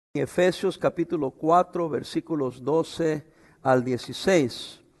Efesios capítulo 4, versículos 12 al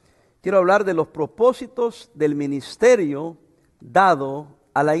 16. Quiero hablar de los propósitos del ministerio dado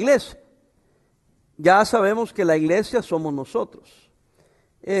a la iglesia. Ya sabemos que la iglesia somos nosotros.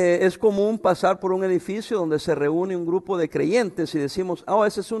 Es común pasar por un edificio donde se reúne un grupo de creyentes y decimos,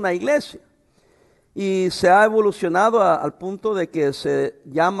 esa es una iglesia. Y se ha evolucionado al punto de que se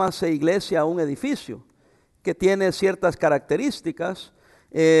llama iglesia a un edificio que tiene ciertas características.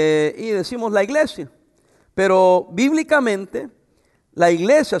 Y decimos la iglesia, pero bíblicamente la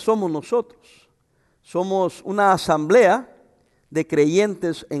iglesia somos nosotros. Somos una asamblea de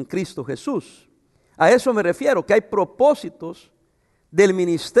creyentes en Cristo Jesús. A eso me refiero, que hay propósitos del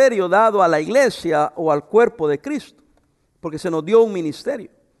ministerio dado a la iglesia o al cuerpo de Cristo, porque se nos dio un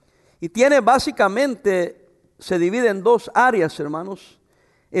ministerio. Y tiene básicamente, se divide en dos áreas, hermanos.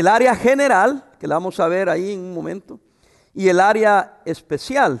 El área general, que la vamos a ver ahí en un momento, y el área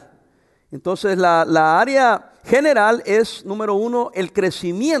especial. Entonces la área general es, número uno, el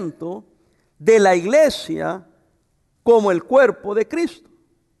crecimiento de la iglesia como el cuerpo de Cristo.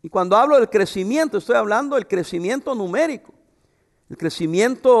 Y cuando hablo del crecimiento, estoy hablando del crecimiento numérico, el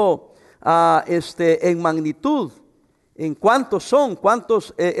crecimiento en magnitud, en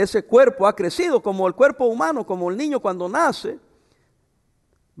cuántos ese cuerpo ha crecido, como el cuerpo humano, como el niño cuando nace.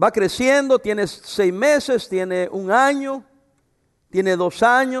 Va creciendo, tiene 6 meses, tiene 1 año, tiene 2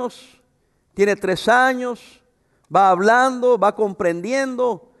 años, tiene 3 años, va hablando, va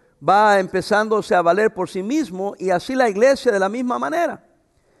comprendiendo, va empezándose a valer por sí mismo, y así la iglesia de la misma manera.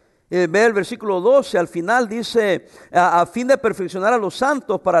 Ve el versículo 12, al final dice, a fin de perfeccionar a los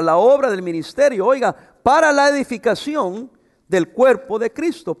santos para la obra del ministerio, para la edificación del cuerpo de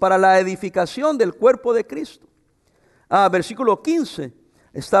Cristo, para la edificación del cuerpo de Cristo. Versículo 15.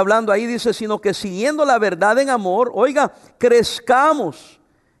 Está hablando ahí, dice, sino que siguiendo la verdad en amor, crezcamos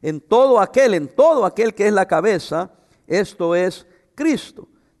en todo aquel que es la cabeza, esto es Cristo.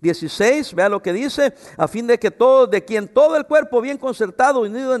 16, vea lo que dice, a fin de que de quien todo el cuerpo bien concertado,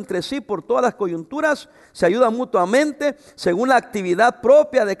 unido entre sí por todas las coyunturas, se ayuda mutuamente, según la actividad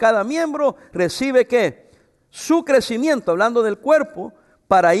propia de cada miembro, recibe ¿qué? Su crecimiento, hablando del cuerpo,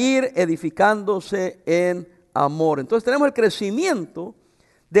 para ir edificándose en amor. Entonces tenemos el crecimiento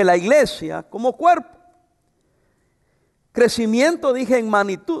de la iglesia como cuerpo. Crecimiento, dije, en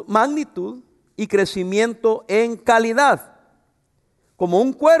magnitud y crecimiento en calidad. Como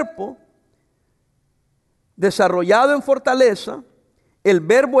un cuerpo desarrollado en fortaleza, el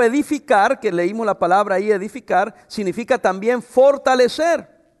verbo edificar, que leímos la palabra ahí, edificar, significa también fortalecer.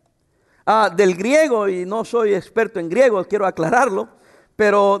 Del griego, y no soy experto en griego, quiero aclararlo,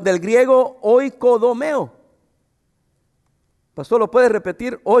 pero del griego oikodomeo. Pastor, ¿lo puede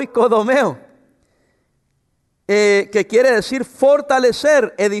repetir? Oikodomeo, que quiere decir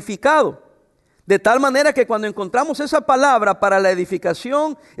fortalecer, edificado. De tal manera que cuando encontramos esa palabra para la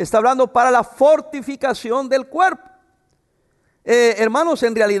edificación, está hablando para la fortificación del cuerpo. Hermanos,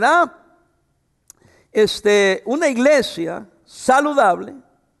 en realidad, una iglesia saludable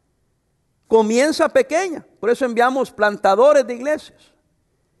comienza pequeña. Por eso enviamos plantadores de iglesias.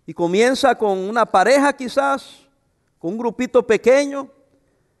 Y comienza con una pareja quizás, con un grupito pequeño,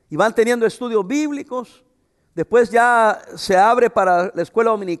 y van teniendo estudios bíblicos. Después ya se abre para la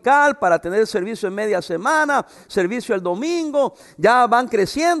escuela dominical, para tener servicio en media semana, servicio el domingo. Ya van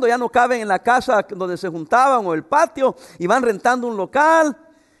creciendo, ya no caben en la casa donde se juntaban o el patio, y van rentando un local,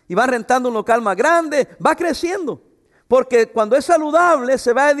 más grande. Va creciendo, porque cuando es saludable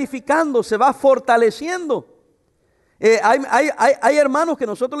se va edificando, se va fortaleciendo. Hay hermanos que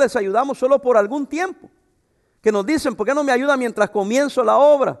nosotros les ayudamos solo por algún tiempo, que nos dicen, ¿por qué no me ayuda mientras comienzo la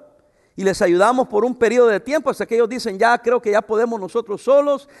obra? Y les ayudamos por un periodo de tiempo hasta que ellos dicen, ya creo que ya podemos nosotros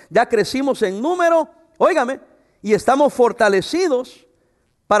solos, ya crecimos en número, y estamos fortalecidos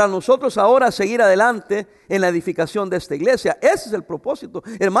para nosotros ahora seguir adelante en la edificación de esta iglesia. Ese es el propósito.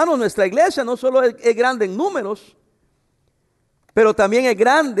 Hermanos, nuestra iglesia no solo es grande en números, pero también es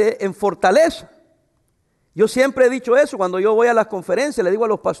grande en fortaleza. Yo siempre he dicho eso cuando yo voy a las conferencias, le digo a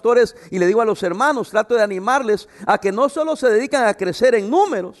los pastores y le digo a los hermanos, trato de animarles a que no solo se dedican a crecer en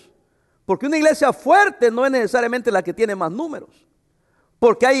números, porque una iglesia fuerte no es necesariamente la que tiene más números,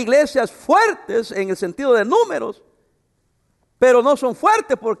 porque hay iglesias fuertes en el sentido de números, pero no son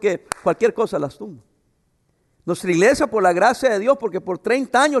fuertes porque cualquier cosa las tumba. Nuestra iglesia, por la gracia de Dios, porque por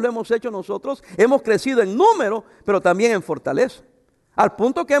 30 años lo hemos hecho nosotros, hemos crecido en número, pero también en fortaleza. Al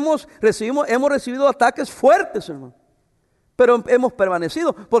punto que hemos recibido ataques fuertes, hermano. Pero hemos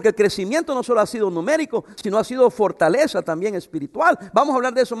permanecido, porque el crecimiento no solo ha sido numérico, sino ha sido fortaleza también espiritual. Vamos a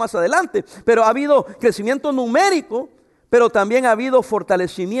hablar de eso más adelante. Pero ha habido crecimiento numérico, pero también ha habido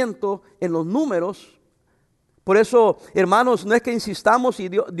fortalecimiento en los números. Por eso, hermanos, no es que insistamos, y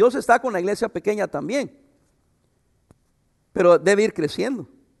Dios está con la iglesia pequeña también, pero debe ir creciendo.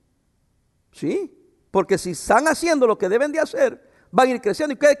 ¿Sí? Porque si están haciendo lo que deben de hacer, van a ir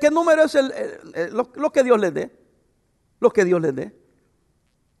creciendo. ¿Y qué número es lo que Dios les dé? Lo que Dios les dé.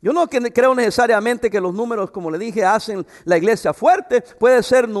 Yo no creo necesariamente que los números, como le dije, hacen la iglesia fuerte. Puede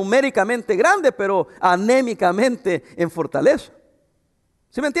ser numéricamente grande, pero anémicamente en fortaleza.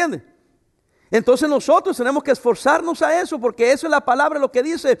 ¿Sí me entiende? Entonces nosotros tenemos que esforzarnos a eso, porque eso es la palabra lo que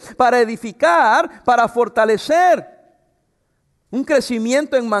dice, para edificar, para fortalecer. Un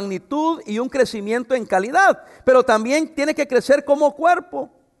crecimiento en magnitud y un crecimiento en calidad. Pero también tiene que crecer como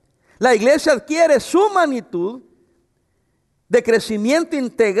cuerpo. La iglesia adquiere su magnitud de crecimiento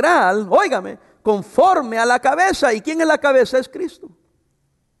integral, óigame, conforme a la cabeza. ¿Y quién es la cabeza? Es Cristo.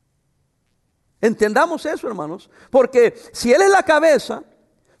 Entendamos eso, hermanos. Porque si Él es la cabeza,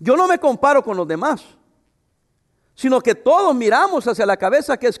 yo no me comparo con los demás, sino que todos miramos hacia la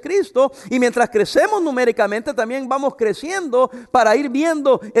cabeza, que es Cristo, y mientras crecemos numéricamente también vamos creciendo para ir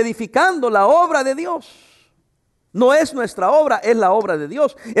viendo, edificando la obra de Dios. No es nuestra obra, es la obra de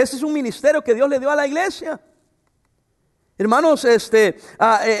Dios. Ese es un ministerio que Dios le dio a la iglesia. Hermanos,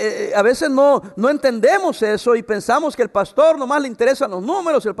 a veces no entendemos eso y pensamos que el pastor nomás le interesan los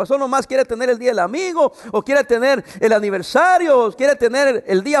números, el pastor nomás quiere tener el día del amigo, o quiere tener el aniversario, o quiere tener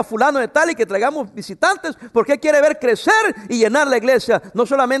el día fulano de tal y que traigamos visitantes, porque quiere ver crecer y llenar la iglesia. No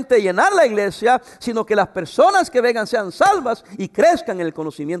solamente llenar la iglesia, sino que las personas que vengan sean salvas y crezcan en el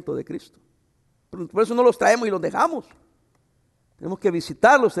conocimiento de Cristo. Por eso no los traemos y los dejamos. Tenemos que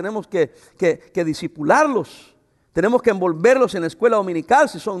visitarlos, tenemos que discipularlos. Tenemos que envolverlos en la escuela dominical,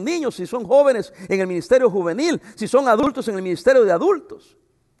 si son niños, si son jóvenes en el ministerio juvenil, si son adultos en el ministerio de adultos.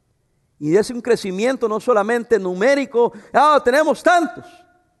 Y es un crecimiento no solamente numérico, tenemos tantos.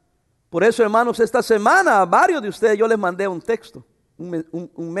 Por eso, hermanos, esta semana a varios de ustedes yo les mandé un texto,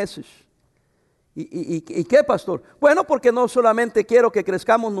 un message. ¿Y qué, pastor? Bueno, porque no solamente quiero que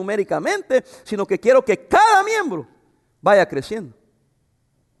crezcamos numéricamente, sino que quiero que cada miembro vaya creciendo.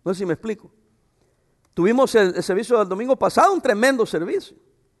 No sé si me explico. Tuvimos el servicio del domingo pasado, un tremendo servicio.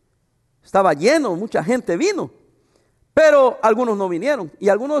 Estaba lleno, mucha gente vino, pero algunos no vinieron. Y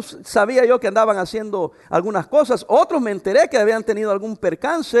algunos sabía yo que andaban haciendo algunas cosas. Otros me enteré que habían tenido algún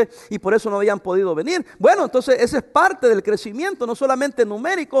percance y por eso no habían podido venir. Bueno, entonces ese es parte del crecimiento, no solamente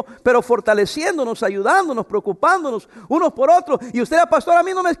numérico, pero fortaleciéndonos, ayudándonos, preocupándonos unos por otros. Y usted, pastor, a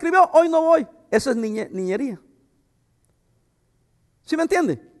mí no me escribió, hoy no voy. Esa es niñería. ¿Sí me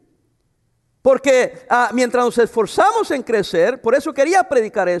entiende? Porque mientras nos esforzamos en crecer, por eso quería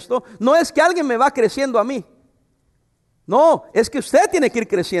predicar esto, no es que alguien me va creciendo a mí. No, es que usted tiene que ir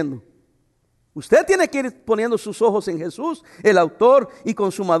creciendo. Usted tiene que ir poniendo sus ojos en Jesús, el autor y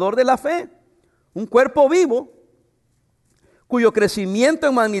consumador de la fe. Un cuerpo vivo, cuyo crecimiento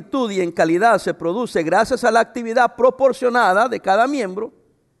en magnitud y en calidad se produce gracias a la actividad proporcionada de cada miembro.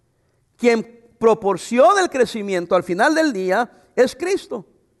 Quien proporciona el crecimiento al final del día es Cristo.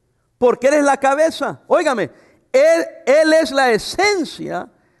 Porque Él es la cabeza. Óigame, Él es la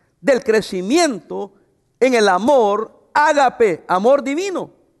esencia del crecimiento en el amor ágape, amor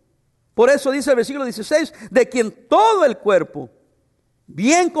divino. Por eso dice el versículo 16, de quien todo el cuerpo,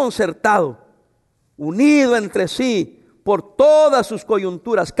 bien concertado, unido entre sí, por todas sus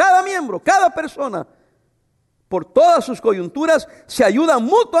coyunturas, cada miembro, cada persona, por todas sus coyunturas, se ayudan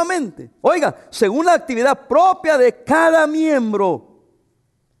mutuamente. Oiga, según la actividad propia de cada miembro,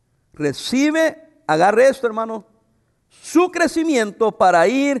 recibe, agarre esto, hermano, su crecimiento para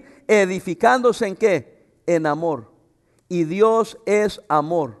ir edificándose ¿en qué? En amor. Y Dios es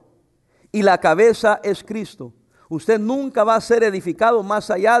amor. Y la cabeza es Cristo. Usted nunca va a ser edificado más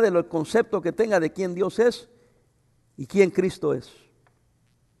allá del concepto que tenga de quién Dios es y quién Cristo es.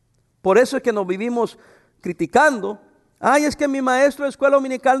 Por eso es que nos vivimos criticando. Ay, es que mi maestro de escuela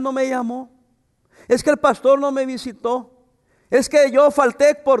dominical no me llamó. Es que el pastor no me visitó. Es que yo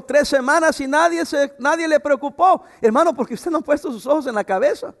falté por 3 semanas y nadie le preocupó. Hermano, porque usted no ha puesto sus ojos en la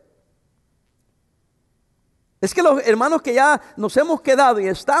cabeza. Es que los hermanos que ya nos hemos quedado y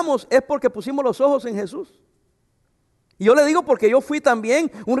estamos es porque pusimos los ojos en Jesús. Y yo le digo porque yo fui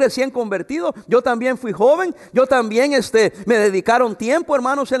también un recién convertido, yo también fui joven, yo también me dedicaron tiempo,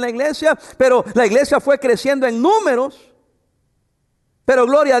 hermanos, en la iglesia, pero la iglesia fue creciendo en números, pero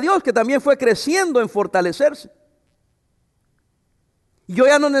gloria a Dios que también fue creciendo en fortalecerse. Yo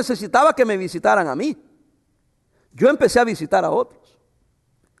ya no necesitaba que me visitaran a mí. Yo empecé a visitar a otros.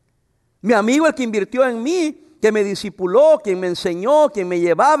 Mi amigo, el que invirtió en mí, que me discipuló, quien me enseñó, quien me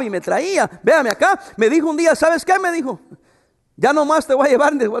llevaba y me traía. Véame acá, me dijo un día, ¿sabes qué? Me dijo, Ya nomás te voy a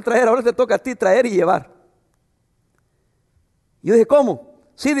llevar, te voy a traer, ahora te toca a ti traer y llevar. Y yo dije, ¿cómo?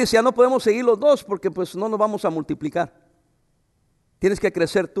 Sí, dice, ya no podemos seguir los dos porque pues no nos vamos a multiplicar. Tienes que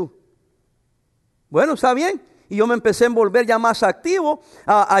crecer tú. Bueno, está bien. Y yo me empecé a envolver ya más activo,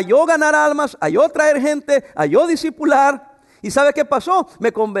 a yo ganar almas, a yo traer gente, a yo discipular. ¿Y sabe qué pasó?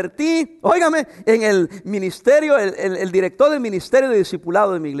 Me convertí, óigame, en el ministerio, el director del ministerio de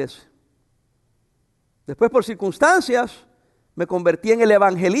discipulado de mi iglesia. Después, por circunstancias, me convertí en el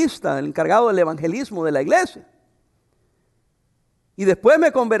evangelista, el encargado del evangelismo de la iglesia. Y después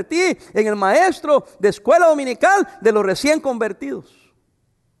me convertí en el maestro de escuela dominical de los recién convertidos.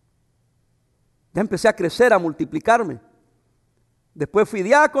 Ya empecé a crecer, a multiplicarme. Después fui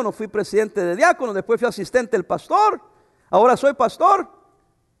diácono, fui presidente de diácono, después fui asistente del pastor. Ahora soy pastor.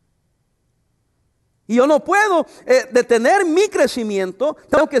 Y yo no puedo detener mi crecimiento.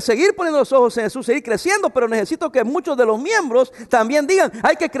 Tengo que seguir poniendo los ojos en Jesús, seguir creciendo, pero necesito que muchos de los miembros también digan,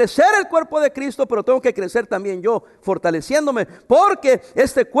 hay que crecer el cuerpo de Cristo, pero tengo que crecer también yo, fortaleciéndome, porque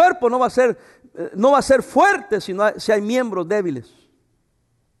este cuerpo no va a ser fuerte si hay miembros débiles,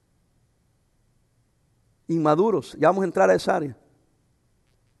 inmaduros. Ya vamos a entrar a esa área.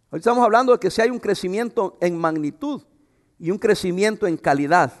 Hoy estamos hablando de que si hay un crecimiento en magnitud y un crecimiento en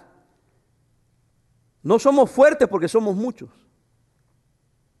calidad. No somos fuertes porque somos muchos.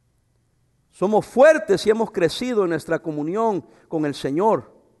 Somos fuertes si hemos crecido en nuestra comunión con el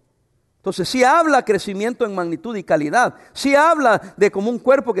Señor. Entonces sí habla crecimiento en magnitud y calidad. Sí habla de como un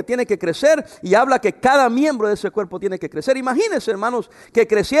cuerpo que tiene que crecer y habla que cada miembro de ese cuerpo tiene que crecer. Imagínense, hermanos, que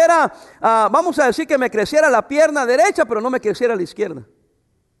creciera, vamos a decir que me creciera la pierna derecha, pero no me creciera la izquierda.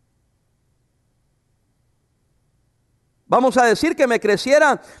 Vamos a decir que me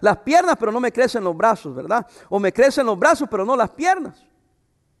crecieran las piernas, pero no me crecen los brazos, ¿verdad? O me crecen los brazos, pero no las piernas.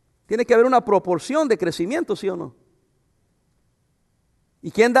 Tiene que haber una proporción de crecimiento, ¿sí o no? ¿Y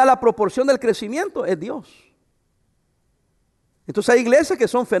quién da la proporción del crecimiento? Es Dios. Entonces hay iglesias que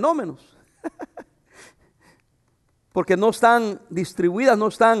son fenómenos. Porque no están distribuidas, no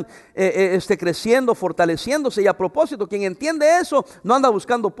están creciendo, fortaleciéndose. Y a propósito, quien entiende eso no anda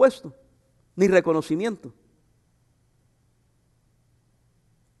buscando puesto ni reconocimiento.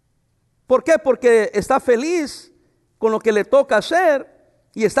 ¿Por qué? Porque está feliz con lo que le toca hacer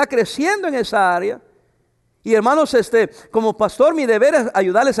y está creciendo en esa área. Y hermanos, como pastor, mi deber es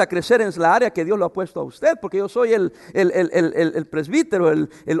ayudarles a crecer en la área que Dios lo ha puesto a usted, porque yo soy el presbítero,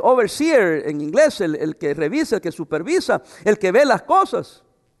 el overseer en inglés, el que revisa, el que supervisa, el que ve las cosas.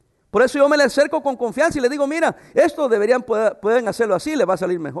 Por eso yo me le acerco con confianza y le digo, mira, esto pueden hacerlo así, le va a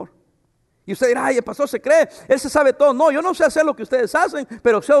salir mejor. Y usted dirá, ay, el pastor se cree, él se sabe todo. No, yo no sé hacer lo que ustedes hacen,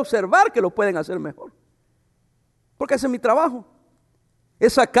 pero sé observar que lo pueden hacer mejor. Porque ese es mi trabajo.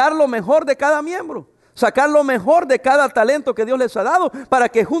 Es sacar lo mejor de cada miembro, sacar lo mejor de cada talento que Dios les ha dado, para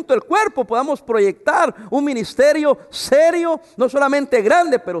que junto al cuerpo podamos proyectar un ministerio serio, no solamente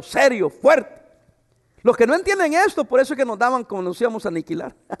grande, pero serio, fuerte. Los que no entienden esto, por eso es que nos daban como nos íbamos a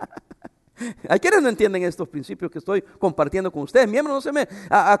aniquilar. Hay quienes no entienden estos principios que estoy compartiendo con ustedes. Miembros, no se me...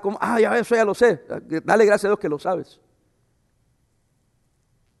 ya eso ya lo sé. Dale gracias a Dios que lo sabes.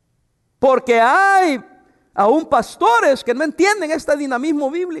 Porque hay aún pastores que no entienden este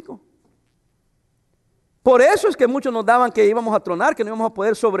dinamismo bíblico. Por eso es que muchos nos daban que íbamos a tronar, que no íbamos a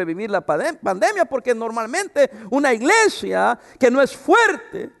poder sobrevivir la pandemia, porque normalmente una iglesia que no es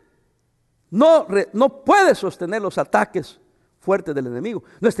fuerte no puede sostener los ataques fuerte del enemigo.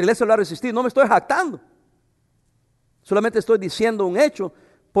 Nuestra iglesia lo ha resistido. No me estoy jactando, solamente estoy diciendo un hecho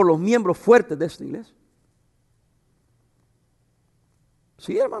por los miembros fuertes de esta iglesia.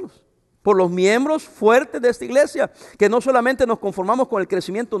 Sí, hermanos, por los miembros fuertes de esta iglesia, que no solamente nos conformamos con el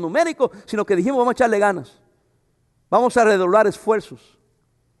crecimiento numérico, sino que dijimos, vamos a echarle ganas, vamos a redoblar esfuerzos.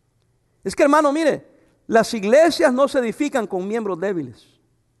 Es que, hermano, mire, las iglesias no se edifican con miembros débiles,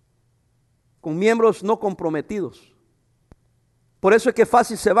 con miembros no comprometidos. Por eso es que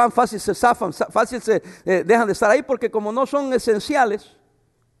fácil se van, fácil se zafan, fácil se dejan de estar ahí, porque como no son esenciales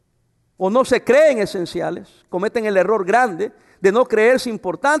o no se creen esenciales, cometen el error grande de no creerse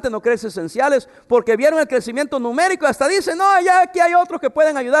importantes, no creerse esenciales, porque vieron el crecimiento numérico y hasta dicen, no, ya aquí hay otros que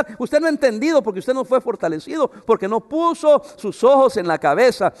pueden ayudar. Usted no ha entendido porque usted no fue fortalecido, porque no puso sus ojos en la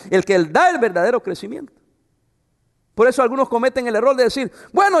cabeza, el que da el verdadero crecimiento. Por eso algunos cometen el error de decir,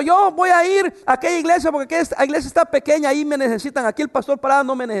 bueno, yo voy a ir a aquella iglesia porque aquella iglesia está pequeña, ahí me necesitan, aquí el pastor Parada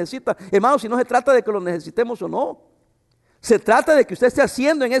no me necesita. Hermano, si no se trata de que lo necesitemos o no, se trata de que usted esté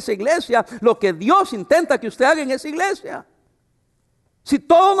haciendo en esa iglesia lo que Dios intenta que usted haga en esa iglesia. Si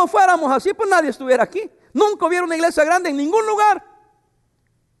todos no fuéramos así, pues nadie estuviera aquí. Nunca hubiera una iglesia grande en ningún lugar.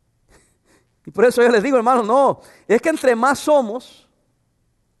 Y por eso yo les digo, hermanos, no, es que entre más somos,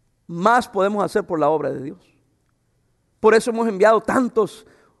 más podemos hacer por la obra de Dios. Por eso hemos enviado tantos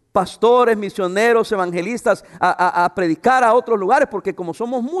pastores, misioneros, evangelistas a predicar a otros lugares, porque como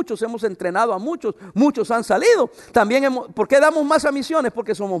somos muchos, hemos entrenado a muchos, muchos han salido. También ¿por qué damos más a misiones?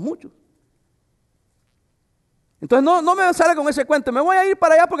 Porque somos muchos. Entonces no me salga con ese cuento, me voy a ir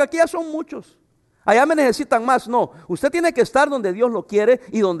para allá porque aquí ya son muchos. Allá me necesitan más. No, usted tiene que estar donde Dios lo quiere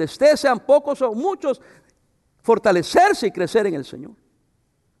y donde esté, sean pocos o muchos, fortalecerse y crecer en el Señor.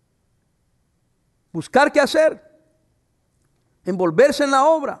 Buscar qué hacer, envolverse en la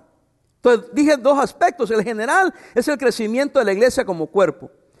obra. Entonces dije dos aspectos. El general es el crecimiento de la iglesia como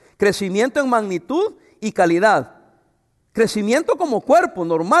cuerpo. Crecimiento en magnitud y calidad. Crecimiento como cuerpo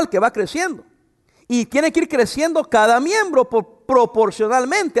normal que va creciendo. Y tiene que ir creciendo cada miembro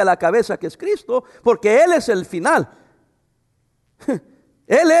proporcionalmente a la cabeza que es Cristo, porque Él es el final.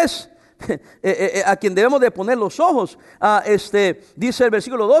 Él es a quien debemos de poner los ojos. Dice el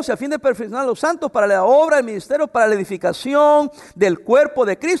versículo 12, a fin de perfeccionar a los santos para la obra del ministerio, para la edificación del cuerpo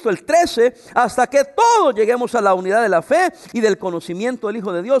de Cristo. El 13, hasta que todos lleguemos a la unidad de la fe y del conocimiento del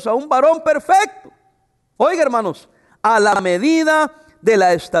Hijo de Dios, a un varón perfecto. Oiga, hermanos, a la medida de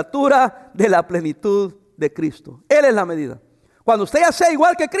la estatura de la plenitud de Cristo. Él es la medida. Cuando usted ya sea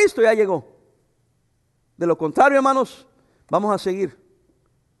igual que Cristo, ya llegó. De lo contrario, hermanos, vamos a seguir.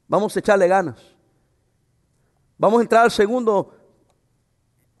 Vamos a echarle ganas. Vamos a entrar al segundo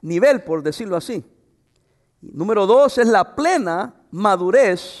nivel, por decirlo así. Número 2 es la plena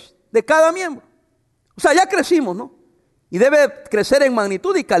madurez de cada miembro. O sea, ya crecimos, ¿no? Y debe crecer en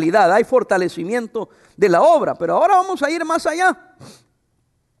magnitud y calidad. Hay fortalecimiento de la obra. Pero ahora vamos a ir más allá.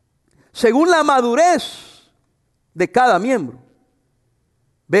 Según la madurez de cada miembro.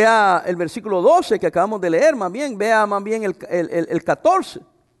 Vea el versículo 12 que acabamos de leer, más bien. Vea más bien el 14.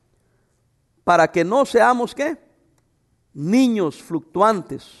 Para que no seamos, ¿qué? Niños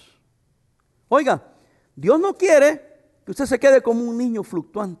fluctuantes. Oiga, Dios no quiere que usted se quede como un niño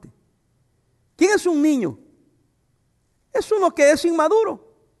fluctuante. ¿Quién es un niño? Es uno que es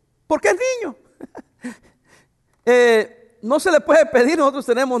inmaduro, porque es niño. No se le puede pedir, nosotros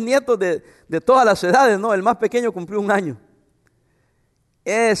tenemos nietos de todas las edades, ¿no? El más pequeño cumplió 1 año.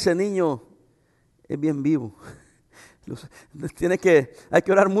 Ese niño es bien vivo. Hay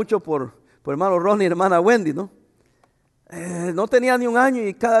que orar mucho por hermano Ronnie y hermana Wendy, ¿no? No tenía ni 1 año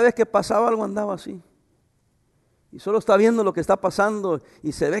y cada vez que pasaba algo andaba así. Y solo está viendo lo que está pasando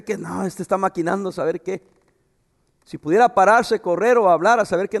y se ve que no, está maquinando a saber qué. Si pudiera pararse, correr o hablar, a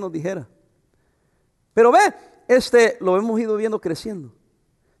saber qué nos dijera. Pero ve, lo hemos ido viendo creciendo.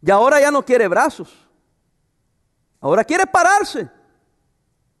 Y ahora ya no quiere brazos. Ahora quiere pararse.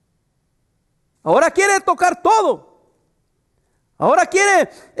 Ahora quiere tocar todo. Ahora quiere,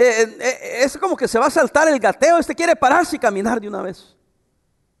 es como que se va a saltar el gateo. Quiere pararse y caminar de una vez.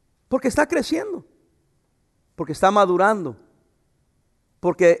 Porque está creciendo. Porque está madurando.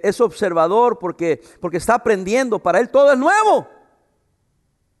 Porque es observador, porque está aprendiendo. Para él todo es nuevo.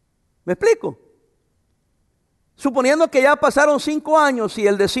 ¿Me explico? Suponiendo que ya pasaron 5 años y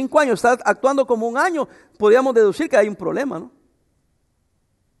el de 5 años está actuando como 1 año, podríamos deducir que hay un problema, ¿no?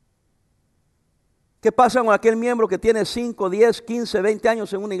 ¿Qué pasa con aquel miembro que tiene 5, 10, 15, 20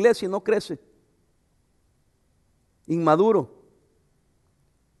 años en una iglesia y no crece? Inmaduro.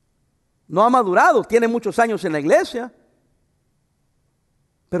 No ha madurado, tiene muchos años en la iglesia,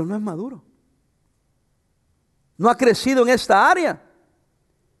 pero no es maduro. No ha crecido en esta área.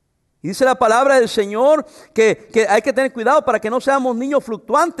 Y dice la palabra del Señor que hay que tener cuidado para que no seamos niños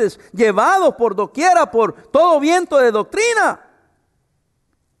fluctuantes, llevados por doquiera, por todo viento de doctrina,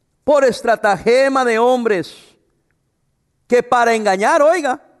 por estratagema de hombres, que para engañar,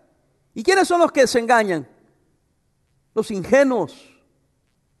 oiga, ¿y quiénes son los que se engañan? Los ingenuos,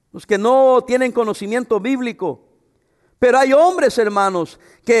 los que no tienen conocimiento bíblico. Pero hay hombres, hermanos,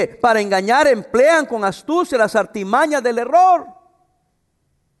 que para engañar emplean con astucia las artimañas del error.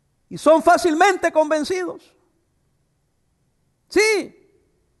 Y son fácilmente convencidos. Sí,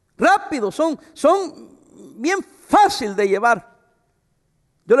 rápido, son bien fácil de llevar.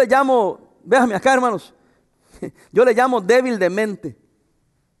 Yo le llamo, véanme acá, hermanos, yo le llamo débil de mente.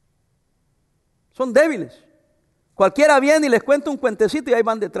 Son débiles. Cualquiera viene y les cuenta un cuentecito y ahí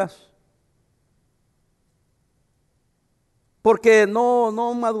van detrás. Porque no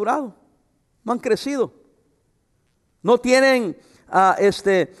han madurado, no han crecido. No tienen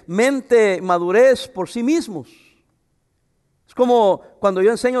mente, madurez por sí mismos. Es como cuando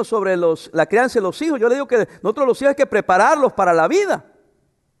yo enseño sobre la crianza de los hijos. Yo le digo que nosotros los hijos hay que prepararlos para la vida,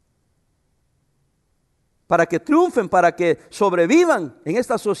 para que triunfen, para que sobrevivan en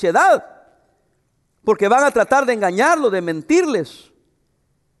esta sociedad. porque van a tratar de engañarlos, de mentirles.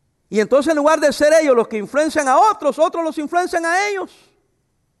 Y entonces en lugar de ser ellos los que influencian a otros, otros los influencian a ellos.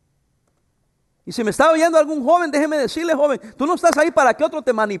 Y si me está oyendo algún joven, déjeme decirle, joven, tú no estás ahí para que otro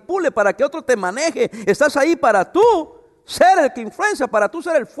te manipule, para que otro te maneje. Estás ahí para tú ser el que influencia, para tú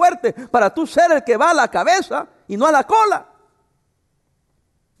ser el fuerte, para tú ser el que va a la cabeza y no a la cola.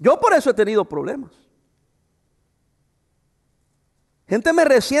 Yo por eso he tenido problemas. Gente me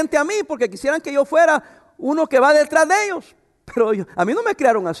resiente a mí porque quisieran que yo fuera uno que va detrás de ellos. Pero a mí no me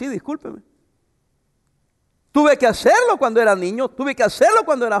criaron así, discúlpeme. Tuve que hacerlo cuando era niño, tuve que hacerlo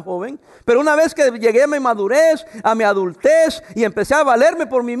cuando era joven. Pero una vez que llegué a mi madurez, a mi adultez y empecé a valerme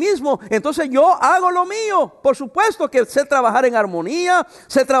por mí mismo, entonces yo hago lo mío. Por supuesto que sé trabajar en armonía,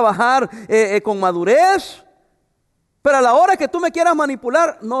 sé trabajar con madurez. Pero a la hora que tú me quieras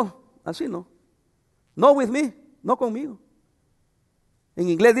manipular, no, así no. No with me, no conmigo. En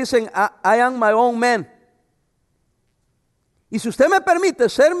inglés dicen, I am my own man. Y si usted me permite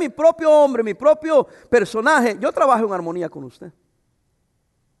ser mi propio hombre, mi propio personaje, yo trabajo en armonía con usted.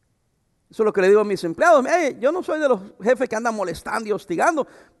 Eso es lo que le digo a mis empleados. Hey, yo no soy de los jefes que andan molestando y hostigando,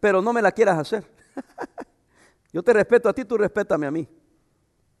 pero no me la quieras hacer. Yo te respeto a ti, tú respétame a mí.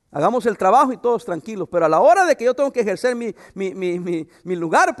 Hagamos el trabajo y todos tranquilos. Pero a la hora de que yo tengo que ejercer mi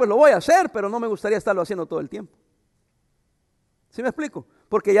lugar, pues lo voy a hacer, pero no me gustaría estarlo haciendo todo el tiempo. ¿Sí me explico?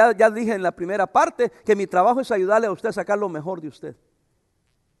 Porque ya dije en la primera parte que mi trabajo es ayudarle a usted a sacar lo mejor de usted.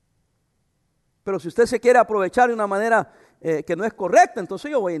 Pero si usted se quiere aprovechar de una manera que no es correcta,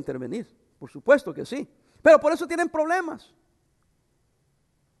 entonces yo voy a intervenir. Por supuesto que sí. Pero por eso tienen problemas.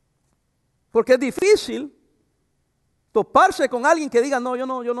 Porque es difícil toparse con alguien que diga, no, yo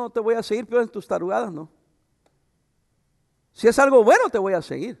no te voy a seguir peor en tus tarugadas, no. Si es algo bueno, te voy a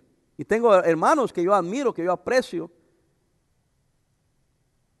seguir. Y tengo hermanos que yo admiro, que yo aprecio.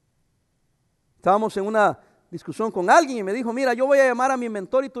 Estábamos en una discusión con alguien y me dijo, mira, yo voy a llamar a mi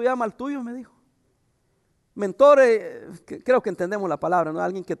mentor y tú llama al tuyo, me dijo. Mentor, creo que entendemos la palabra, ¿no?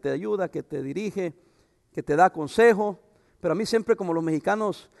 Alguien que te ayuda, que te dirige, que te da consejo. Pero a mí siempre, como los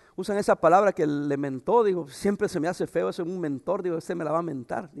mexicanos usan esa palabra que le mentó, digo, siempre se me hace feo ese un mentor, digo, este me la va a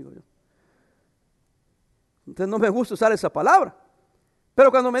mentar, digo yo. Entonces no me gusta usar esa palabra.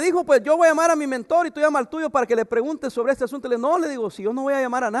 Pero cuando me dijo, pues yo voy a llamar a mi mentor y tú llama al tuyo para que le preguntes sobre este asunto, le digo, si yo no voy a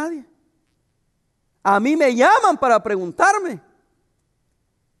llamar a nadie. A mí me llaman para preguntarme.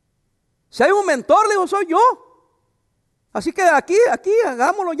 Si hay un mentor, le digo, soy yo. Así que aquí,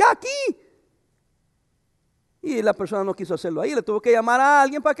 hagámoslo ya aquí. Y la persona no quiso hacerlo ahí. Le tuvo que llamar a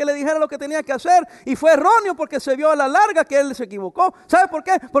alguien para que le dijera lo que tenía que hacer. Y fue erróneo porque se vio a la larga que él se equivocó. ¿Sabe por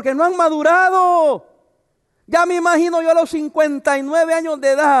qué? Porque no han madurado. Ya me imagino yo a los 59 años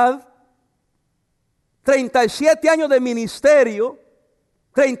de edad, 37 años de ministerio,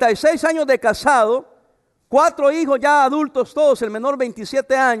 36 años de casado, 4 hijos ya adultos todos, el menor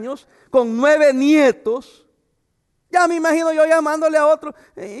 27 años, con 9 nietos. Ya me imagino yo llamándole a otro,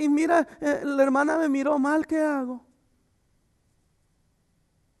 y mira, la hermana me miró mal, ¿qué hago?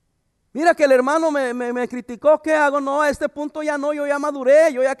 Mira que el hermano me criticó, ¿qué hago? No, a este punto ya no, yo ya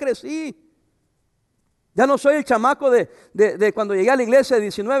maduré, yo ya crecí. Ya no soy el chamaco de cuando llegué a la iglesia de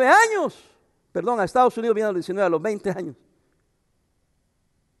 19 años. Perdón, a Estados Unidos vine a los 19, a los 20 años.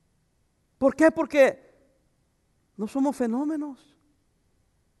 ¿Por qué? Porque no somos fenómenos.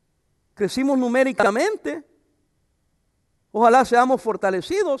 Crecimos numéricamente. Ojalá seamos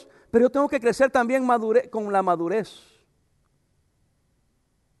fortalecidos, pero yo tengo que crecer también con la madurez. Ese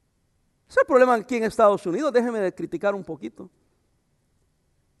es el problema aquí en Estados Unidos. Déjenme de criticar un poquito.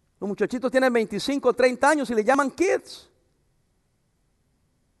 Los muchachitos tienen 25, 30 años y le llaman kids.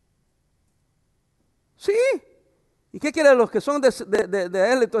 Sí. ¿Y qué quieren los que son de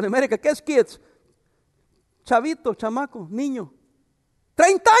Latinoamérica? ¿Qué es kids? Chavito, chamaco, niño.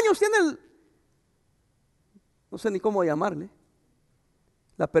 30 años tiene no sé ni cómo llamarle,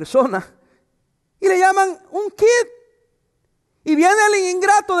 la persona. Y le llaman un kid. Y viene el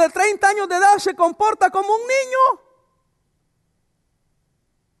ingrato de 30 años de edad, se comporta como un niño.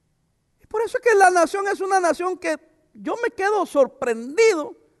 Y por eso es que la nación es una nación que yo me quedo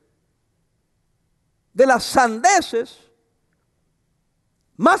sorprendido de las sandeces.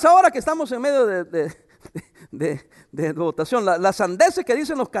 Más ahora que estamos en medio de votación, las sandeces que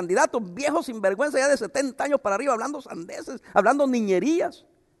dicen los candidatos viejos sinvergüenza ya de 70 años para arriba, hablando sandeces, hablando niñerías.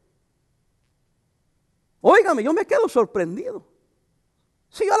 Óigame, yo me quedo sorprendido.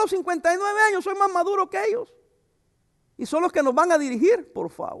 Si yo a los 59 años soy más maduro que ellos. Y son los que nos van a dirigir, por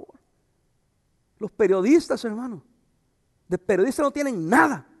favor. Los periodistas, hermano, de periodistas no tienen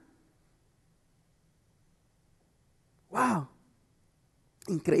nada. Wow,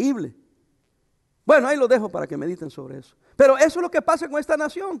 increíble. Bueno, ahí lo dejo para que mediten sobre eso. Pero eso es lo que pasa con esta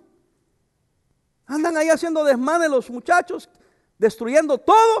nación. Andan ahí haciendo desmanes los muchachos, destruyendo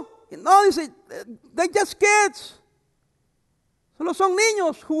todo. Y no, dice, they just kids. Solo son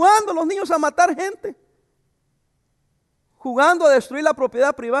niños, jugando los niños a matar gente. Jugando a destruir la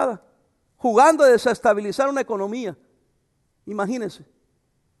propiedad privada. Jugando a desestabilizar una economía. Imagínense.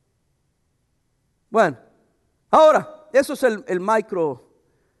 Bueno, ahora, eso es el microcosmos,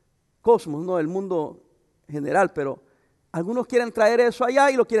 ¿no? El mundo general, pero algunos quieren traer eso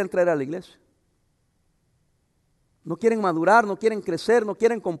allá y lo quieren traer a la iglesia. No quieren madurar, no quieren crecer, no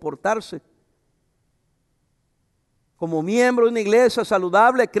quieren comportarse. Como miembro de una iglesia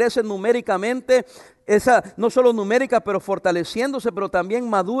saludable, crecen numéricamente, no solo numérica, pero fortaleciéndose, pero también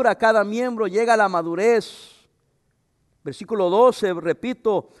madura. Cada miembro llega a la madurez. Versículo 12,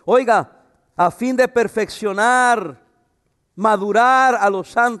 repito, oiga, a fin de perfeccionar, madurar a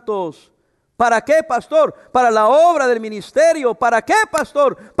los santos. ¿Para qué, pastor? Para la obra del ministerio. ¿Para qué,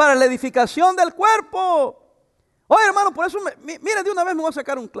 pastor? Para la edificación del cuerpo. Oye, hermano, por eso, mire, de una vez me voy a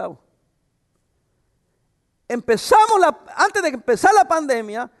sacar un clavo. Antes de empezar la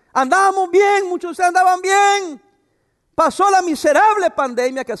pandemia, andábamos bien, muchos de ustedes andaban bien. Pasó la miserable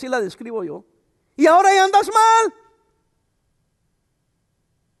pandemia, que así la describo yo, y ahora ya andas mal.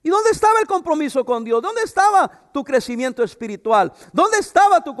 ¿Y dónde estaba el compromiso con Dios? ¿Dónde estaba tu crecimiento espiritual? ¿Dónde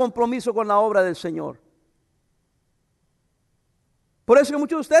estaba tu compromiso con la obra del Señor? Por eso que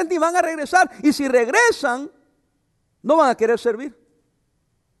muchos de ustedes ni van a regresar, y si regresan, no van a querer servir,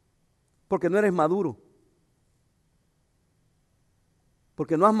 porque no eres maduro.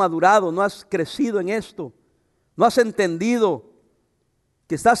 Porque no has madurado, no has crecido en esto, no has entendido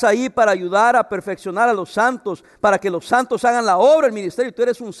que estás ahí para ayudar a perfeccionar a los santos, para que los santos hagan la obra del ministerio. Tú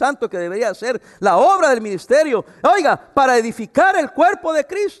eres un santo que debería hacer la obra del ministerio. Oiga, para edificar el cuerpo de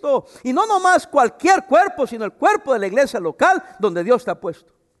Cristo, y no nomás cualquier cuerpo, sino el cuerpo de la iglesia local donde Dios te ha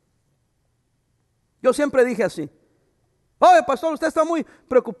puesto. Yo siempre dije así: oye, pastor, usted está muy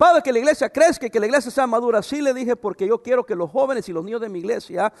preocupado de que la iglesia crezca y que la iglesia sea madura. Sí, le dije, porque yo quiero que los jóvenes y los niños de mi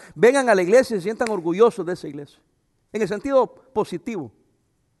iglesia vengan a la iglesia y se sientan orgullosos de esa iglesia. En el sentido positivo.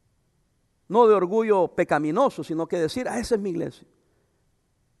 No de orgullo pecaminoso, sino que decir, esa es mi iglesia.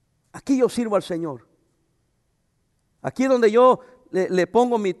 Aquí yo sirvo al Señor. Aquí es donde yo le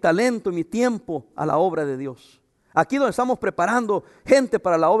pongo mi talento y mi tiempo a la obra de Dios. Aquí donde estamos preparando gente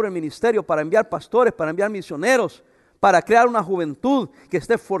para la obra del ministerio, para enviar pastores, para enviar misioneros, para crear una juventud que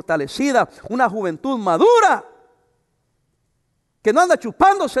esté fortalecida, una juventud madura, que no anda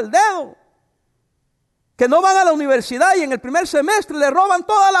chupándose el dedo, que no van a la universidad y en el primer semestre le roban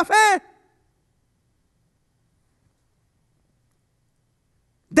toda la fe.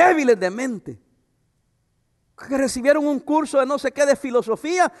 Débiles de mente, que recibieron un curso de no sé qué de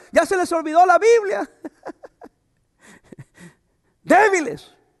filosofía, ya se les olvidó la Biblia. Débiles.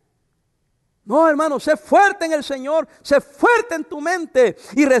 No, hermano, sé fuerte en el Señor, sé fuerte en tu mente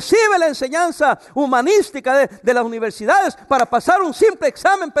y recibe la enseñanza humanística de las universidades para pasar un simple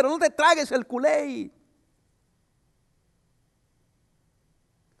examen, pero no te tragues el culé.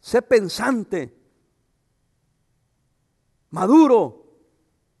 Sé pensante, maduro,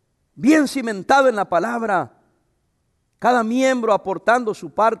 bien cimentado en la palabra. Cada miembro aportando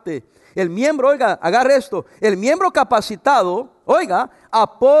su parte. El miembro, oiga, agarre esto. El miembro capacitado, oiga,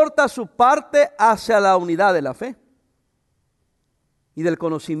 aporta su parte hacia la unidad de la fe y del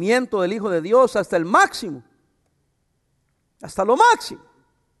conocimiento del Hijo de Dios hasta el máximo. Hasta lo máximo.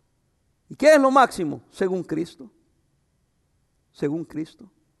 ¿Y qué es lo máximo? Según Cristo. Según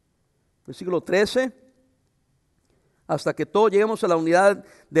Cristo. Versículo 13. Hasta que todos lleguemos a la unidad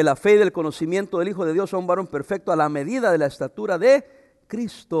de la fe y del conocimiento del Hijo de Dios, a un varón perfecto, a la medida de la estatura de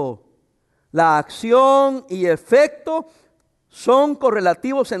Cristo. La acción y efecto son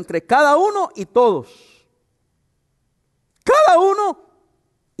correlativos entre cada uno y todos. Cada uno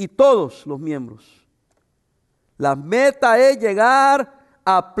y todos los miembros. La meta es llegar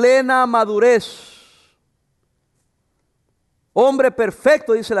a plena madurez. Hombre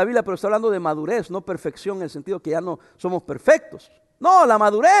perfecto, dice la Biblia, pero está hablando de madurez, no perfección en el sentido que ya no somos perfectos. No, la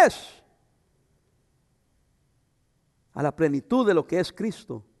madurez. A la plenitud de lo que es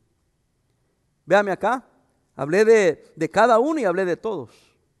Cristo. Véame acá, hablé de cada uno y hablé de todos.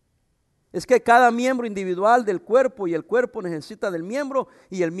 Es que cada miembro individual del cuerpo y el cuerpo necesita del miembro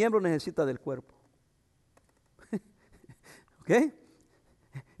y el miembro necesita del cuerpo. ¿Ok?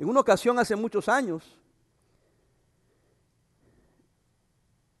 En una ocasión hace muchos años,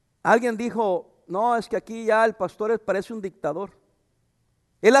 alguien dijo, no, es que aquí ya el pastor parece un dictador.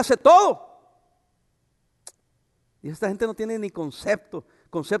 Él hace todo. Y esta gente no tiene ni concepto.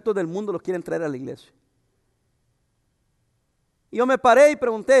 conceptos del mundo los quieren traer a la iglesia. Y yo me paré y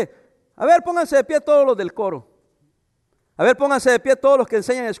pregunté, a ver, pónganse de pie todos los del coro. A ver, pónganse de pie todos los que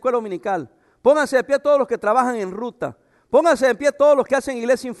enseñan en escuela dominical. Pónganse de pie todos los que trabajan en ruta. Pónganse de pie todos los que hacen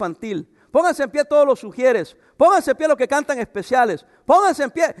iglesia infantil. Pónganse en pie todos los sugieres. Pónganse en pie los que cantan especiales. Pónganse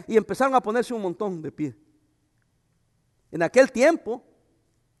en pie. Y empezaron a ponerse un montón de pie. En aquel tiempo,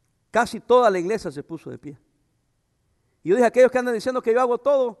 casi toda la iglesia se puso de pie. Y yo dije, aquellos que andan diciendo que yo hago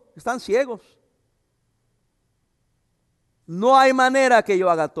todo, están ciegos. No hay manera que yo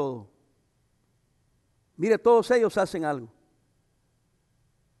haga todo. Mire, todos ellos hacen algo.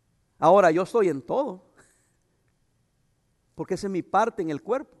 Ahora yo estoy en todo, porque esa es mi parte en el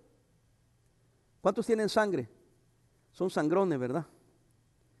cuerpo. ¿Cuántos tienen sangre? Son sangrones, ¿verdad?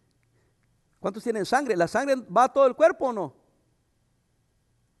 ¿Cuántos tienen sangre? ¿La sangre va a todo el cuerpo o no?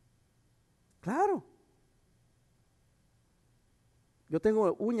 Claro. Yo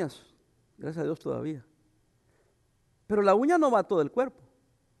tengo uñas, gracias a Dios todavía. Pero la uña no va a todo el cuerpo.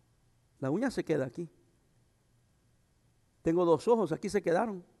 La uña se queda aquí. Tengo 2 ojos, aquí se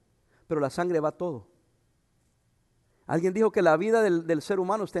quedaron. Pero la sangre va a todo. Alguien dijo que la vida del ser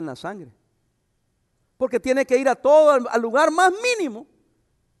humano está en la sangre. Porque tiene que ir a todo, al lugar más mínimo.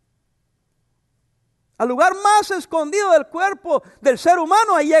 Al lugar más escondido del cuerpo del ser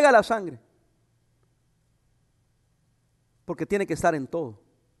humano, ahí llega la sangre. Porque tiene que estar en todo.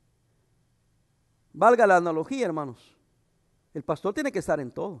 Valga la analogía, hermanos. El pastor tiene que estar en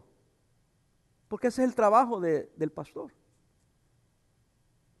todo. Porque ese es el trabajo del pastor.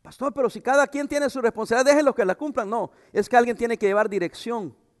 Pastor, pero si cada quien tiene su responsabilidad, déjenlos que la cumplan. No, es que alguien tiene que llevar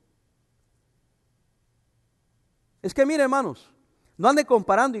dirección. Es que mire, hermanos, no ande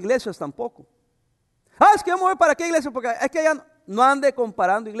comparando iglesias tampoco. Es que yo me voy para qué iglesia, porque es que allá no ande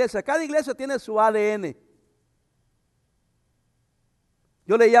comparando iglesias. Cada iglesia tiene su ADN.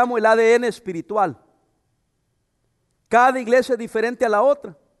 Yo le llamo el ADN espiritual. Cada iglesia es diferente a la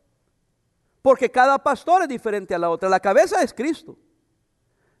otra. Porque cada pastor es diferente a la otra. La cabeza es Cristo.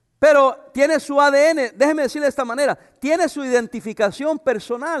 Pero tiene su ADN, déjeme decirle de esta manera, tiene su identificación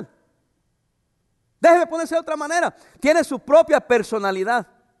personal. Déjeme ponerse de otra manera, tiene su propia personalidad.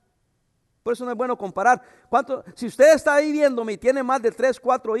 Por eso no es bueno comparar. Si usted está ahí viéndome y tiene más de 3,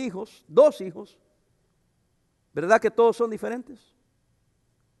 4 hijos, 2 hijos, ¿verdad que todos son diferentes?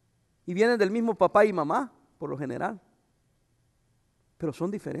 Y vienen del mismo papá y mamá, por lo general. Pero son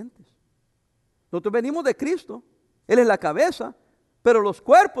diferentes. Nosotros venimos de Cristo, Él es la cabeza. Pero los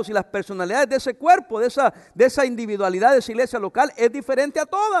cuerpos y las personalidades de ese cuerpo, de esa individualidad de esa iglesia local, es diferente a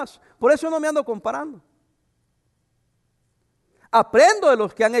todas. Por eso no me ando comparando. Aprendo de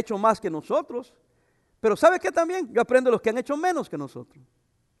los que han hecho más que nosotros. Pero ¿sabe qué también? Yo aprendo de los que han hecho menos que nosotros.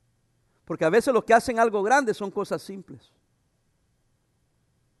 Porque a veces los que hacen algo grande son cosas simples.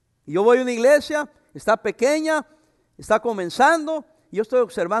 Y yo voy a una iglesia, está pequeña, está comenzando, y yo estoy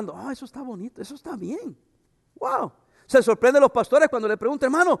observando, eso está bonito, eso está bien. ¡Wow! Se sorprenden los pastores cuando le preguntan,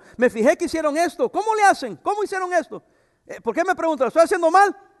 hermano, me fijé que hicieron esto. ¿Cómo le hacen? ¿Cómo hicieron esto? ¿Por qué me preguntan? ¿Lo estoy haciendo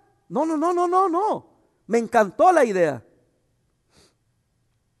mal? No. Me encantó la idea.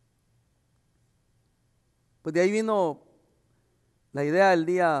 Pues de ahí vino la idea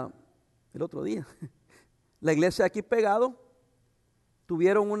el otro día. La iglesia aquí pegado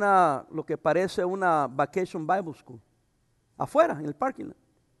tuvieron lo que parece una Vacation Bible School. Afuera, en el parking lot.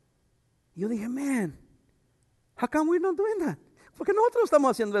 Y yo dije, man, how come we're not doing that? Porque nosotros estamos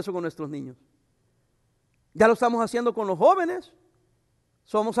haciendo eso con nuestros niños. Ya lo estamos haciendo con los jóvenes.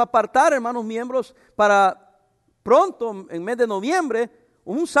 Vamos a apartar, hermanos miembros, para pronto, en mes de noviembre,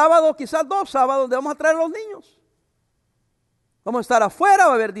 un sábado, quizás 2 sábados, donde vamos a traer a los niños. Vamos a estar afuera,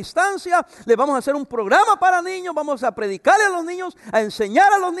 va a haber distancia, les vamos a hacer un programa para niños, vamos a predicarle a los niños, a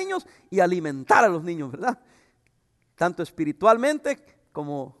enseñar a los niños y a alimentar a los niños, ¿verdad? Tanto espiritualmente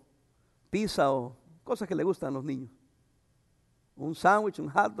como pizza o cosas que le gustan a los niños. Un sándwich,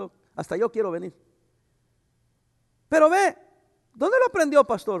 un hot dog, hasta yo quiero venir. Pero ve, ¿dónde lo aprendió,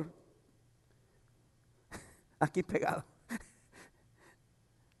 pastor? Aquí pegado.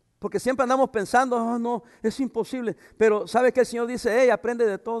 Porque siempre andamos pensando, no, es imposible. Pero ¿sabe qué el Señor dice? Aprende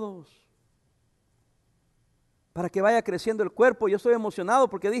de todos. Para que vaya creciendo el cuerpo. Yo estoy emocionado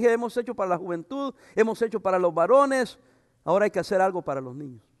porque dije, hemos hecho para la juventud, hemos hecho para los varones. Ahora hay que hacer algo para los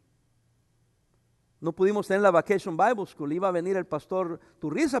niños. No pudimos tener la Vacation Bible School. Iba a venir el pastor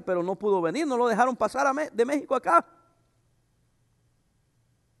Turriza, pero no pudo venir. No lo dejaron pasar de México acá.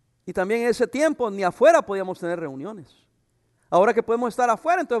 Y también en ese tiempo ni afuera podíamos tener reuniones. Ahora que podemos estar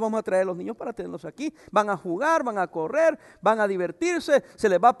afuera, entonces vamos a traer a los niños para tenerlos aquí. Van a jugar, van a correr, van a divertirse, se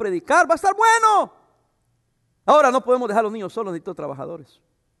les va a predicar, va a estar bueno. Ahora no podemos dejar a los niños solos, necesito trabajadores.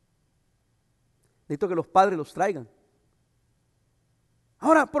 Necesito que los padres los traigan.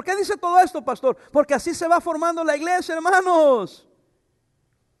 Ahora, ¿por qué dice todo esto, pastor? Porque así se va formando la iglesia, hermanos.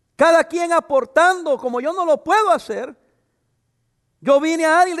 Cada quien aportando, como yo no lo puedo hacer. Yo vine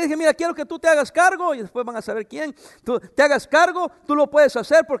a alguien y le dije, mira, quiero que tú te hagas cargo, y después van a saber quién. Tú te hagas cargo, tú lo puedes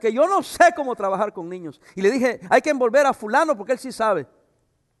hacer, porque yo no sé cómo trabajar con niños. Y le dije, hay que envolver a fulano, porque él sí sabe.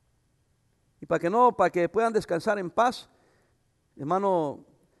 Y para que puedan descansar en paz, hermano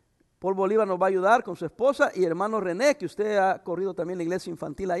Paul Bolívar nos va a ayudar con su esposa, y hermano René, que usted ha corrido también la iglesia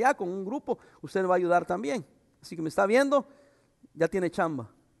infantil allá con un grupo, usted nos va a ayudar también. Así que me está viendo, ya tiene chamba.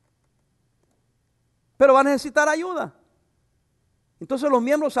 Pero va a necesitar ayuda. Entonces los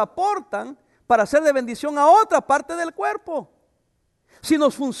miembros aportan para ser de bendición a otra parte del cuerpo. Si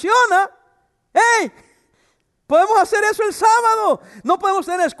nos funciona, ¡hey! Podemos hacer eso el sábado. No podemos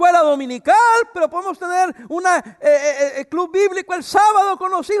tener escuela dominical, pero podemos tener una club bíblico el sábado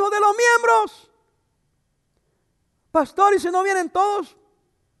con los hijos de los miembros. Pastor, ¿y si no vienen todos?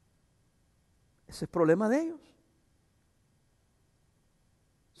 Ese es el problema de ellos.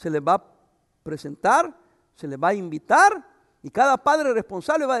 Se les va a presentar, se les va a invitar, y cada padre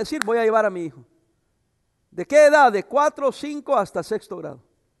responsable va a decir, voy a llevar a mi hijo. ¿De qué edad? De 4, 5 hasta 6º grado.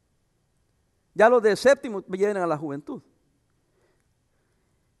 Ya los de 7º vienen a la juventud.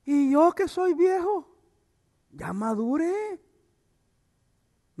 Y yo que soy viejo, ya maduré.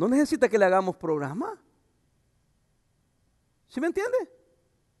 No necesita que le hagamos programa. ¿Sí me entiende?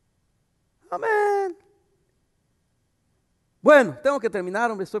 Amén. Bueno, tengo que terminar,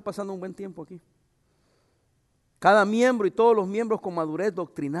 hombre, estoy pasando un buen tiempo aquí. Cada miembro y todos los miembros con madurez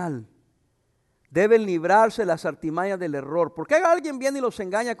doctrinal deben librarse de las artimañas del error. Porque alguien viene y los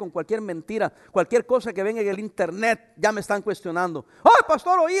engaña con cualquier mentira, cualquier cosa que venga en el internet, ya me están cuestionando. ¡Ay,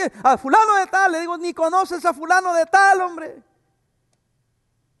 pastor, oí a fulano de tal! Le digo, ni conoces a fulano de tal, hombre.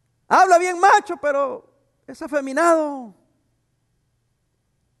 Habla bien macho, pero es afeminado.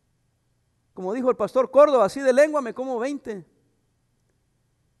 Como dijo el pastor Córdoba, así de lengua me como 20.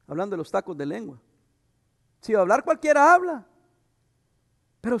 Hablando de los tacos de lengua. Si hablar cualquiera habla.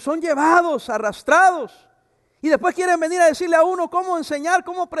 Pero son llevados, arrastrados. Y después quieren venir a decirle a uno cómo enseñar,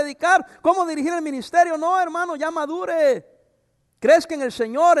 cómo predicar, cómo dirigir el ministerio. No, hermano, ya madure. Crezca en el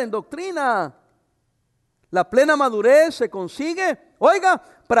Señor, en doctrina. La plena madurez se consigue, oiga,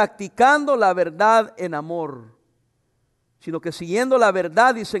 practicando la verdad en amor. Sino que siguiendo la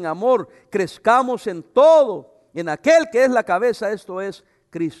verdad, dice, en amor, crezcamos en todo, en aquel que es la cabeza, esto es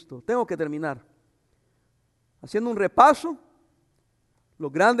Cristo. Tengo que terminar. Haciendo un repaso.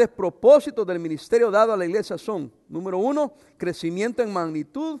 Los grandes propósitos del ministerio dado a la iglesia son, número 1, crecimiento en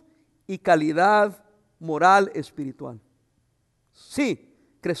magnitud y calidad moral espiritual.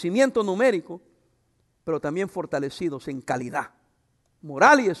 Sí, crecimiento numérico, pero también fortalecidos en calidad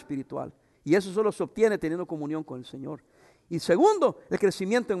moral y espiritual. Y eso solo se obtiene teniendo comunión con el Señor. Y segundo, el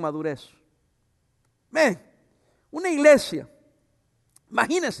crecimiento en madurez. Una iglesia,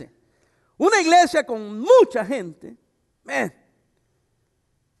 imagínense, una iglesia con mucha gente,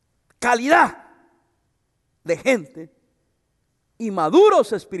 calidad de gente y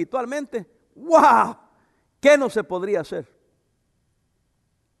maduros espiritualmente, ¡wow! ¿Qué no se podría hacer?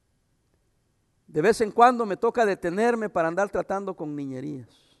 De vez en cuando me toca detenerme para andar tratando con niñerías,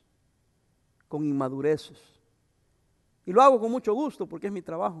 con inmadureces. Y lo hago con mucho gusto porque es mi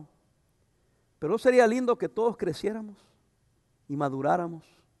trabajo. Pero ¿no sería lindo que todos creciéramos y maduráramos?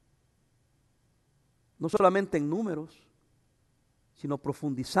 No solamente en números, sino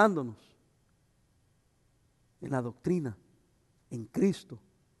profundizándonos en la doctrina, en Cristo,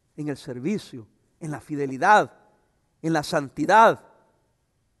 en el servicio, en la fidelidad, en la santidad.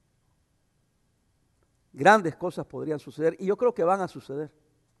 Grandes cosas podrían suceder y yo creo que van a suceder.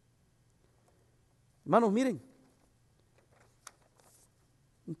 Hermanos, miren,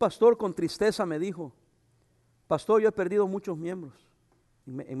 un pastor con tristeza me dijo, pastor, yo he perdido muchos miembros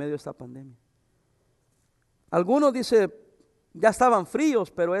en medio de esta pandemia. Algunos, dice, ya estaban fríos,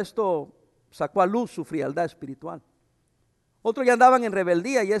 pero esto sacó a luz su frialdad espiritual. Otros ya andaban en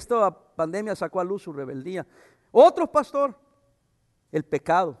rebeldía y esta pandemia sacó a luz su rebeldía. Otros, pastor, el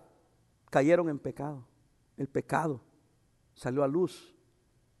pecado, cayeron en pecado. El pecado salió a luz.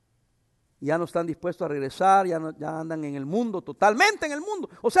 Y ya no están dispuestos a regresar, ya andan en el mundo, totalmente en el mundo.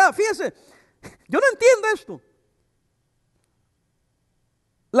 O sea, fíjense, yo no entiendo esto.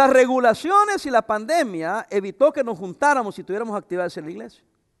 Las regulaciones y la pandemia evitó que nos juntáramos y tuviéramos actividades en la iglesia.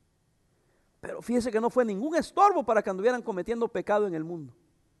 Pero fíjese que no fue ningún estorbo para que anduvieran cometiendo pecado en el mundo.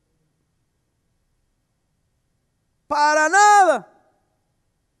 Para nada.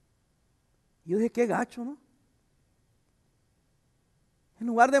 Yo dije, qué gacho, ¿no? En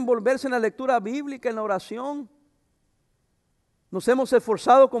lugar de envolverse en la lectura bíblica, en la oración. Nos hemos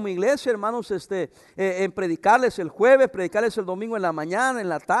esforzado como iglesia, hermanos, en predicarles el jueves, predicarles el domingo en la mañana, en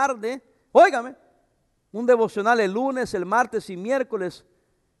la tarde. Óigame, un devocional el lunes, el martes y miércoles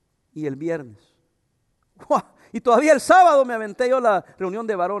y el viernes. ¡Wow! Y todavía el sábado me aventé yo a la reunión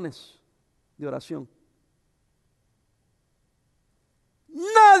de varones de oración.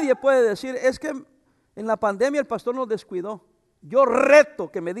 Nadie puede decir, es que en la pandemia el pastor nos descuidó. Yo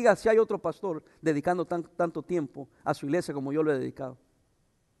reto que me diga si hay otro pastor dedicando tanto tiempo a su iglesia como yo lo he dedicado.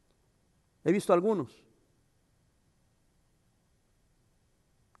 He visto algunos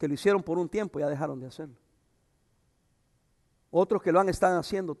que lo hicieron por un tiempo y ya dejaron de hacerlo. Otros que lo están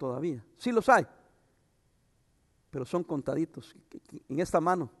haciendo todavía. Sí los hay, pero son contaditos en esta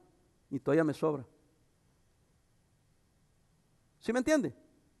mano y todavía me sobra. ¿Sí me entiende?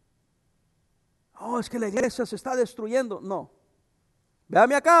 Oh, es que la iglesia se está destruyendo. No.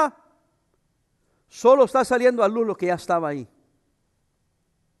 Véame acá. Solo está saliendo a luz lo que ya estaba ahí.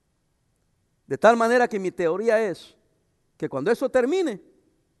 De tal manera que mi teoría es que cuando eso termine,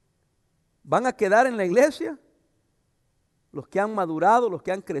 van a quedar en la iglesia los que han madurado, los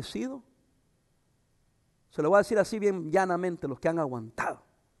que han crecido. Se lo voy a decir así bien llanamente, los que han aguantado.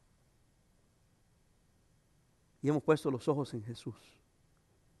 Y hemos puesto los ojos en Jesús.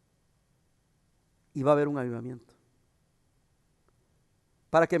 Y va a haber un avivamiento.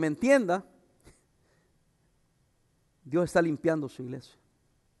 Para que me entienda, Dios está limpiando su iglesia.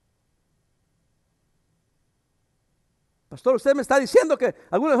 Pastor, usted me está diciendo que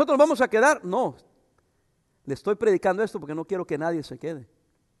algunos de nosotros nos vamos a quedar. No, le estoy predicando esto porque no quiero que nadie se quede.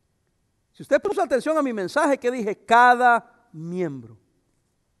 Si usted puso atención a mi mensaje, que dije, cada miembro.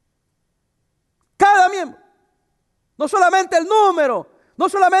 Cada miembro. No solamente el número, no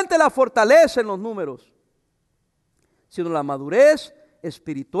solamente la fortaleza en los números, sino la madurez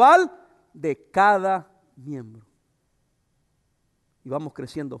espiritual de cada miembro. Y vamos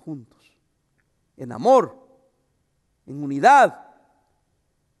creciendo juntos, en amor, en unidad,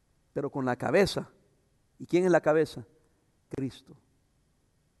 pero con la cabeza. ¿Y quién es la cabeza? Cristo.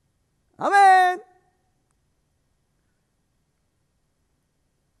 Amén.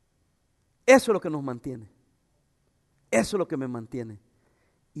 Eso es lo que nos mantiene. Eso es lo que me mantiene.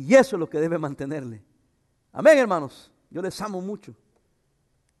 Y eso es lo que debe mantenerle. Amén, hermanos. Yo les amo mucho.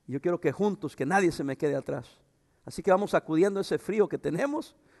 Yo quiero que juntos, que nadie se me quede atrás. Así que vamos sacudiendo ese frío que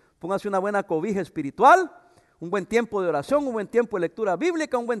tenemos. Póngase una buena cobija espiritual, un buen tiempo de oración, un buen tiempo de lectura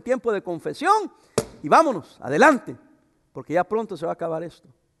bíblica, un buen tiempo de confesión. Y vámonos, adelante. Porque ya pronto se va a acabar esto.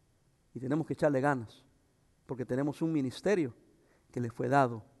 Y tenemos que echarle ganas. Porque tenemos un ministerio que le fue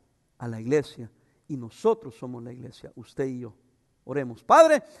dado a la iglesia. Y nosotros somos la iglesia, usted y yo. Oremos.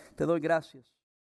 Padre, te doy gracias.